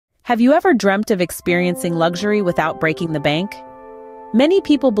Have you ever dreamt of experiencing luxury without breaking the bank? Many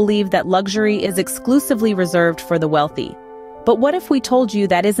people believe that luxury is exclusively reserved for the wealthy. But what if we told you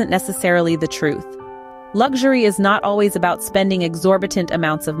that isn't necessarily the truth? Luxury is not always about spending exorbitant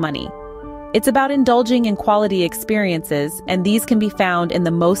amounts of money. It's about indulging in quality experiences, and these can be found in the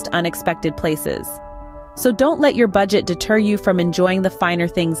most unexpected places. So don't let your budget deter you from enjoying the finer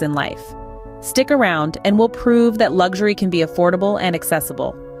things in life. Stick around and we'll prove that luxury can be affordable and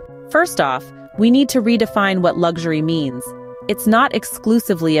accessible. First off, we need to redefine what luxury means. It's not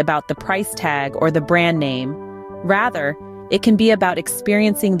exclusively about the price tag or the brand name. Rather, it can be about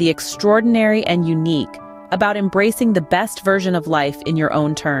experiencing the extraordinary and unique, about embracing the best version of life in your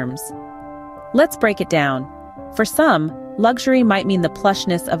own terms. Let's break it down. For some, luxury might mean the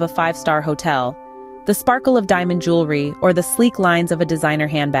plushness of a five-star hotel, the sparkle of diamond jewelry, or the sleek lines of a designer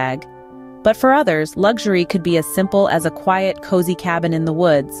handbag. But for others, luxury could be as simple as a quiet, cozy cabin in the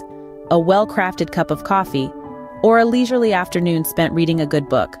woods, a well-crafted cup of coffee, or a leisurely afternoon spent reading a good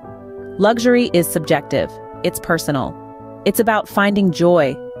book. Luxury is subjective. It's personal. It's about finding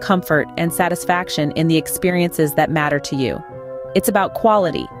joy, comfort, and satisfaction in the experiences that matter to you. It's about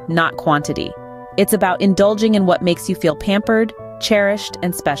quality, not quantity. It's about indulging in what makes you feel pampered, cherished,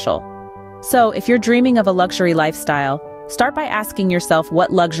 and special. So, if you're dreaming of a luxury lifestyle, start by asking yourself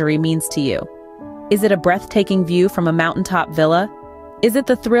what luxury means to you. Is it a breathtaking view from a mountaintop villa? Is it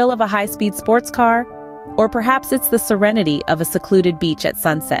the thrill of a high-speed sports car? Or perhaps it's the serenity of a secluded beach at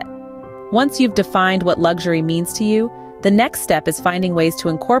sunset. Once you've defined what luxury means to you, the next step is finding ways to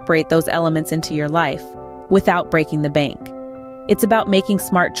incorporate those elements into your life without breaking the bank. It's about making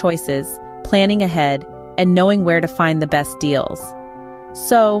smart choices, planning ahead, and knowing where to find the best deals.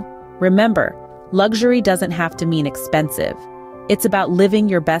 So, remember, luxury doesn't have to mean expensive. It's about living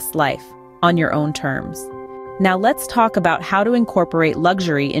your best life on your own terms. Now let's talk about how to incorporate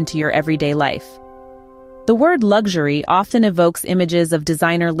luxury into your everyday life. The word luxury often evokes images of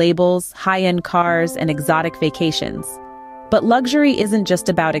designer labels, high-end cars, and exotic vacations. But luxury isn't just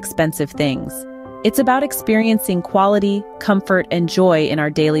about expensive things. It's about experiencing quality, comfort, and joy in our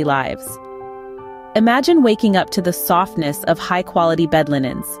daily lives. Imagine waking up to the softness of high-quality bed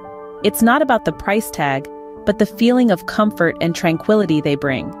linens. It's not about the price tag, but the feeling of comfort and tranquility they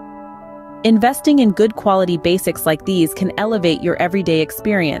bring. Investing in good quality basics like these can elevate your everyday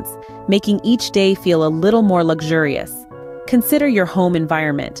experience, making each day feel a little more luxurious. Consider your home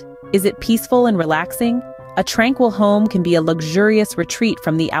environment. Is it peaceful and relaxing? A tranquil home can be a luxurious retreat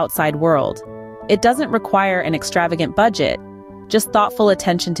from the outside world. It doesn't require an extravagant budget, just thoughtful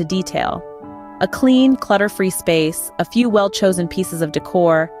attention to detail. A clean, clutter-free space, a few well-chosen pieces of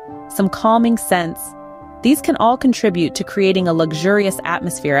decor, some calming scents, these can all contribute to creating a luxurious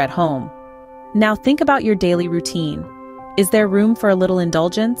atmosphere at home. Now think about your daily routine. Is there room for a little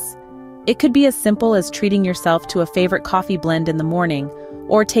indulgence? It could be as simple as treating yourself to a favorite coffee blend in the morning,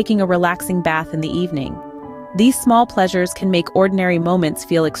 or taking a relaxing bath in the evening. These small pleasures can make ordinary moments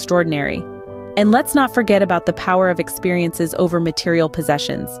feel extraordinary. And let's not forget about the power of experiences over material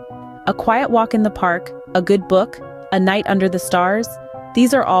possessions. A quiet walk in the park, a good book, a night under the stars,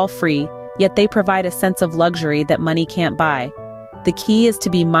 these are all free, yet they provide a sense of luxury that money can't buy. The key is to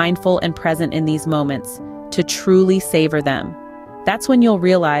be mindful and present in these moments, to truly savor them. That's when you'll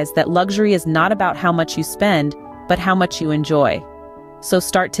realize that luxury is not about how much you spend, but how much you enjoy. So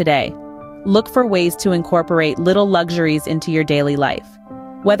start today. Look for ways to incorporate little luxuries into your daily life.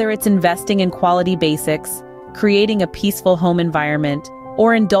 Whether it's investing in quality basics, creating a peaceful home environment,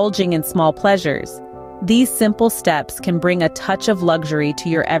 or indulging in small pleasures, these simple steps can bring a touch of luxury to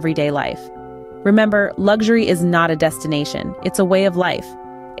your everyday life. Remember, luxury is not a destination, it's a way of life.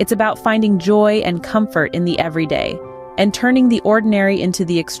 It's about finding joy and comfort in the everyday, and turning the ordinary into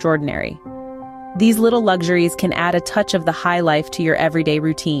the extraordinary. These little luxuries can add a touch of the high life to your everyday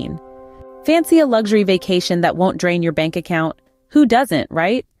routine. Fancy a luxury vacation that won't drain your bank account? Who doesn't,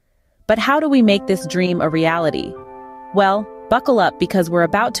 right? But how do we make this dream a reality? Well, buckle up because we're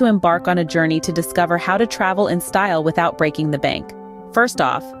about to embark on a journey to discover how to travel in style without breaking the bank. First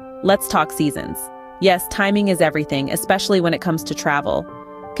off, let's talk seasons. Yes, timing is everything, especially when it comes to travel.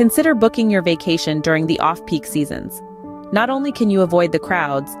 Consider booking your vacation during the off-peak seasons. Not only can you avoid the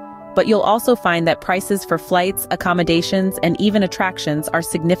crowds, but you'll also find that prices for flights, accommodations, and even attractions are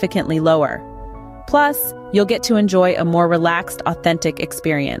significantly lower. Plus, you'll get to enjoy a more relaxed, authentic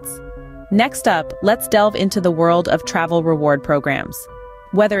experience. Next up, let's delve into the world of travel reward programs.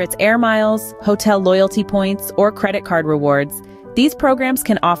 Whether it's air miles, hotel loyalty points, or credit card rewards, these programs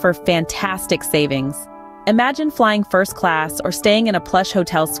can offer fantastic savings. Imagine flying first class or staying in a plush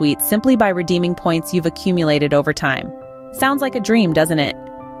hotel suite simply by redeeming points you've accumulated over time. Sounds like a dream, doesn't it?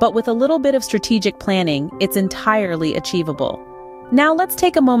 But with a little bit of strategic planning, it's entirely achievable. Now let's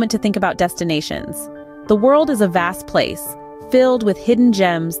take a moment to think about destinations. The world is a vast place, filled with hidden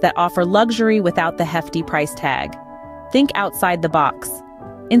gems that offer luxury without the hefty price tag. Think outside the box.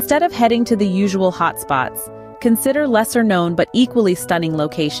 Instead of heading to the usual hotspots, consider lesser-known but equally stunning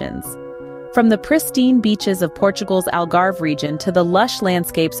locations. From the pristine beaches of Portugal's Algarve region to the lush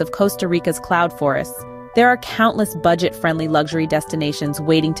landscapes of Costa Rica's cloud forests, there are countless budget-friendly luxury destinations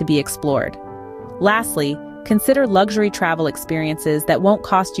waiting to be explored. Lastly, consider luxury travel experiences that won't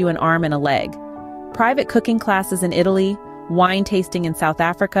cost you an arm and a leg. Private cooking classes in Italy, wine tasting in South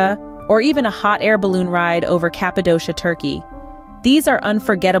Africa, or even a hot air balloon ride over Cappadocia, Turkey. These are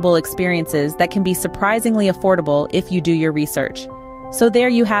unforgettable experiences that can be surprisingly affordable if you do your research. So there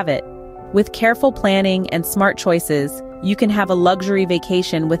you have it. With careful planning and smart choices, you can have a luxury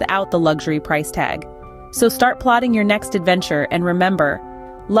vacation without the luxury price tag. So start plotting your next adventure, and remember,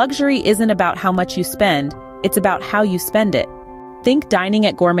 luxury isn't about how much you spend, it's about how you spend it. Think dining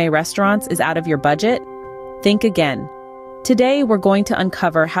at gourmet restaurants is out of your budget? Think again. Today, we're going to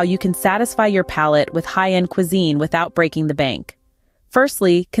uncover how you can satisfy your palate with high-end cuisine without breaking the bank.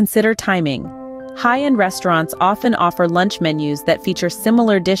 Firstly, consider timing. High-end restaurants often offer lunch menus that feature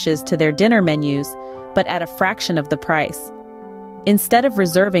similar dishes to their dinner menus, but at a fraction of the price. Instead of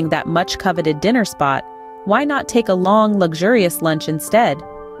reserving that much-coveted dinner spot, why not take a long, luxurious lunch instead?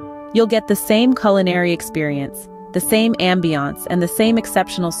 You'll get the same culinary experience, the same ambiance, and the same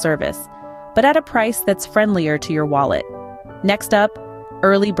exceptional service, but at a price that's friendlier to your wallet. Next up,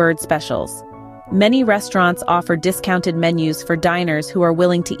 early bird specials. Many restaurants offer discounted menus for diners who are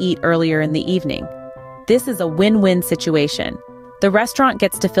willing to eat earlier in the evening. This is a win-win situation. The restaurant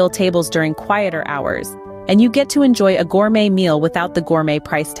gets to fill tables during quieter hours, and you get to enjoy a gourmet meal without the gourmet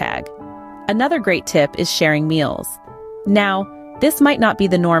price tag. Another great tip is sharing meals. Now, this might not be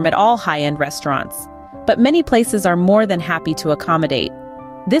the norm at all high-end restaurants, but many places are more than happy to accommodate.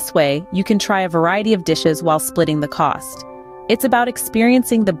 This way, you can try a variety of dishes while splitting the cost. It's about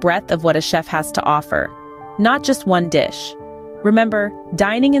experiencing the breadth of what a chef has to offer, not just one dish. Remember,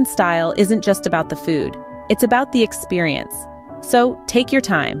 dining in style isn't just about the food, it's about the experience. So, take your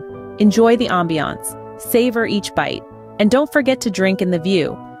time, enjoy the ambiance, savor each bite, and don't forget to drink in the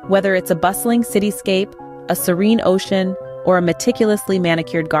view, whether it's a bustling cityscape, a serene ocean, or a meticulously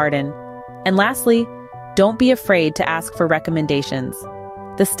manicured garden. And lastly, don't be afraid to ask for recommendations.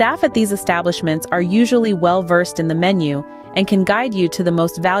 The staff at these establishments are usually well-versed in the menu and can guide you to the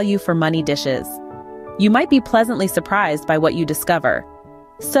most value-for-money dishes. You might be pleasantly surprised by what you discover.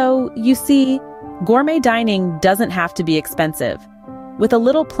 So, you see, gourmet dining doesn't have to be expensive. With a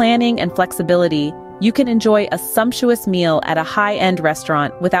little planning and flexibility, you can enjoy a sumptuous meal at a high-end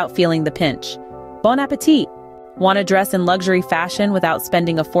restaurant without feeling the pinch. Bon appétit! Want to dress in luxury fashion without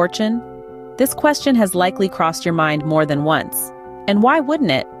spending a fortune? This question has likely crossed your mind more than once. And why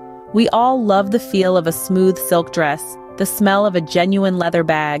wouldn't it? We all love the feel of a smooth silk dress, the smell of a genuine leather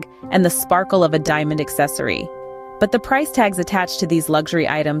bag, and the sparkle of a diamond accessory. But the price tags attached to these luxury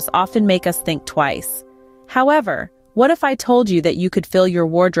items often make us think twice. However, what if I told you that you could fill your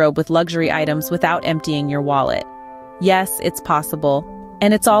wardrobe with luxury items without emptying your wallet? Yes, it's possible,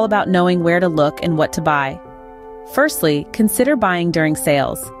 and it's all about knowing where to look and what to buy. Firstly, consider buying during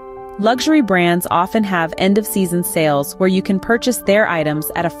sales. Luxury brands often have end-of-season sales where you can purchase their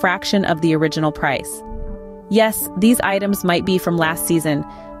items at a fraction of the original price. Yes, these items might be from last season,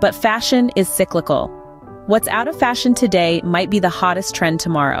 but fashion is cyclical. What's out of fashion today might be the hottest trend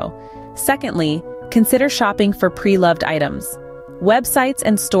tomorrow. Secondly, consider shopping for pre-loved items. Websites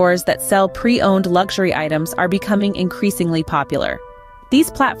and stores that sell pre-owned luxury items are becoming increasingly popular.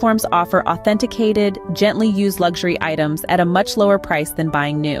 These platforms offer authenticated, gently used luxury items at a much lower price than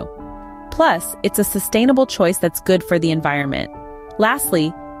buying new. Plus, it's a sustainable choice that's good for the environment.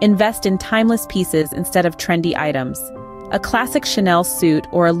 Lastly, invest in timeless pieces instead of trendy items. A classic Chanel suit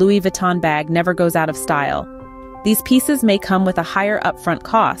or a Louis Vuitton bag never goes out of style. These pieces may come with a higher upfront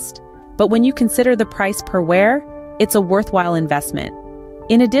cost, but when you consider the price per wear, it's a worthwhile investment.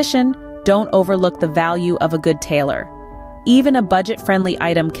 In addition, don't overlook the value of a good tailor. Even a budget-friendly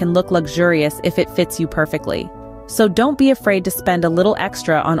item can look luxurious if it fits you perfectly. So don't be afraid to spend a little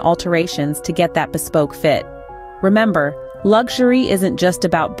extra on alterations to get that bespoke fit. Remember, luxury isn't just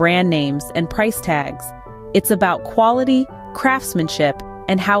about brand names and price tags. It's about quality, craftsmanship,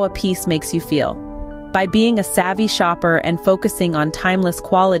 and how a piece makes you feel. By being a savvy shopper and focusing on timeless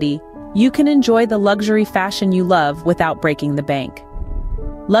quality, you can enjoy the luxury fashion you love without breaking the bank.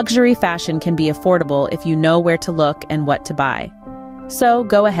 Luxury fashion can be affordable if you know where to look and what to buy. So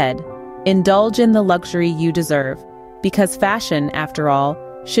go ahead, indulge in the luxury you deserve, because fashion, after all,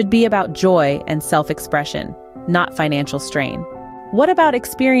 should be about joy and self-expression, not financial strain. What about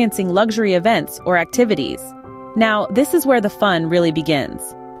experiencing luxury events or activities? Now, this is where the fun really begins.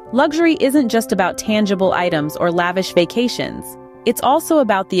 Luxury isn't just about tangible items or lavish vacations. It's also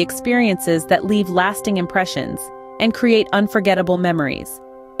about the experiences that leave lasting impressions and create unforgettable memories.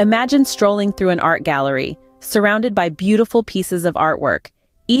 Imagine strolling through an art gallery, surrounded by beautiful pieces of artwork,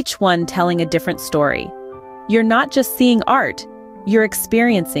 each one telling a different story. You're not just seeing art, you're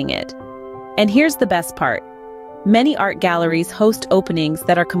experiencing it. And here's the best part. Many art galleries host openings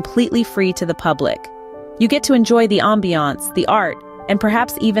that are completely free to the public. You get to enjoy the ambiance, the art, and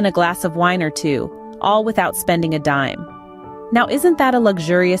perhaps even a glass of wine or two, all without spending a dime. Now, isn't that a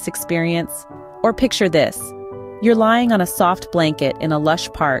luxurious experience? Or picture this. You're lying on a soft blanket in a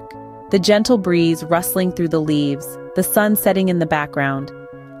lush park, the gentle breeze rustling through the leaves, the sun setting in the background,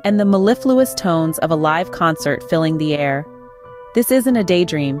 and the mellifluous tones of a live concert filling the air. This isn't a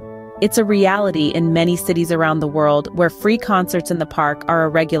daydream. It's a reality in many cities around the world where free concerts in the park are a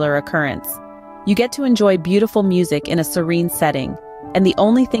regular occurrence. You get to enjoy beautiful music in a serene setting, and the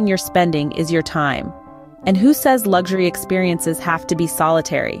only thing you're spending is your time. And who says luxury experiences have to be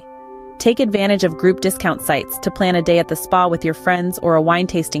solitary? Take advantage of group discount sites to plan a day at the spa with your friends or a wine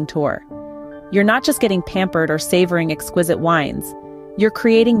tasting tour. You're not just getting pampered or savoring exquisite wines, you're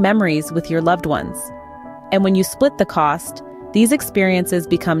creating memories with your loved ones. And when you split the cost, these experiences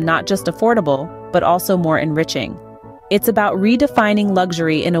become not just affordable, but also more enriching. It's about redefining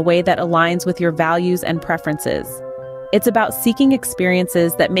luxury in a way that aligns with your values and preferences. It's about seeking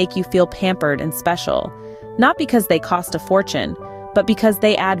experiences that make you feel pampered and special, not because they cost a fortune, but because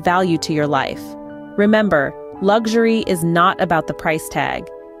they add value to your life. Remember, luxury is not about the price tag.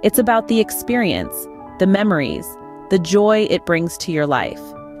 It's about the experience, the memories, the joy it brings to your life.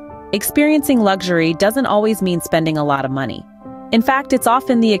 Experiencing luxury doesn't always mean spending a lot of money. In fact, it's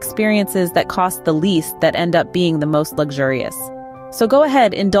often the experiences that cost the least that end up being the most luxurious. So go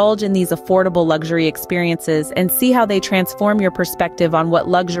ahead, indulge in these affordable luxury experiences and see how they transform your perspective on what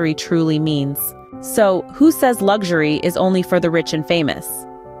luxury truly means. So, who says luxury is only for the rich and famous?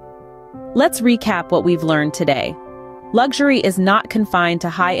 Let's recap what we've learned today. Luxury is not confined to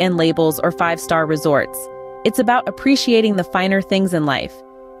high-end labels or five-star resorts. It's about appreciating the finer things in life,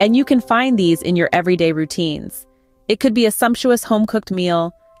 and you can find these in your everyday routines. It could be a sumptuous home-cooked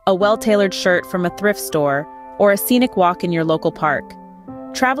meal, a well-tailored shirt from a thrift store, or a scenic walk in your local park.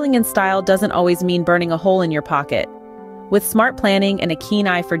 Traveling in style doesn't always mean burning a hole in your pocket. With smart planning and a keen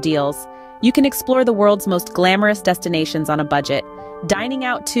eye for deals, you can explore the world's most glamorous destinations on a budget. Dining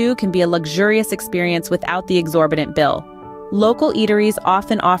out, too, can be a luxurious experience without the exorbitant bill. Local eateries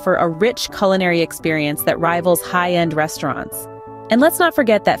often offer a rich culinary experience that rivals high-end restaurants. And let's not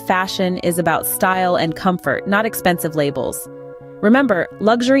forget that fashion is about style and comfort, not expensive labels. Remember,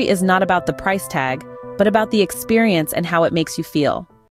 luxury is not about the price tag, but about the experience and how it makes you feel.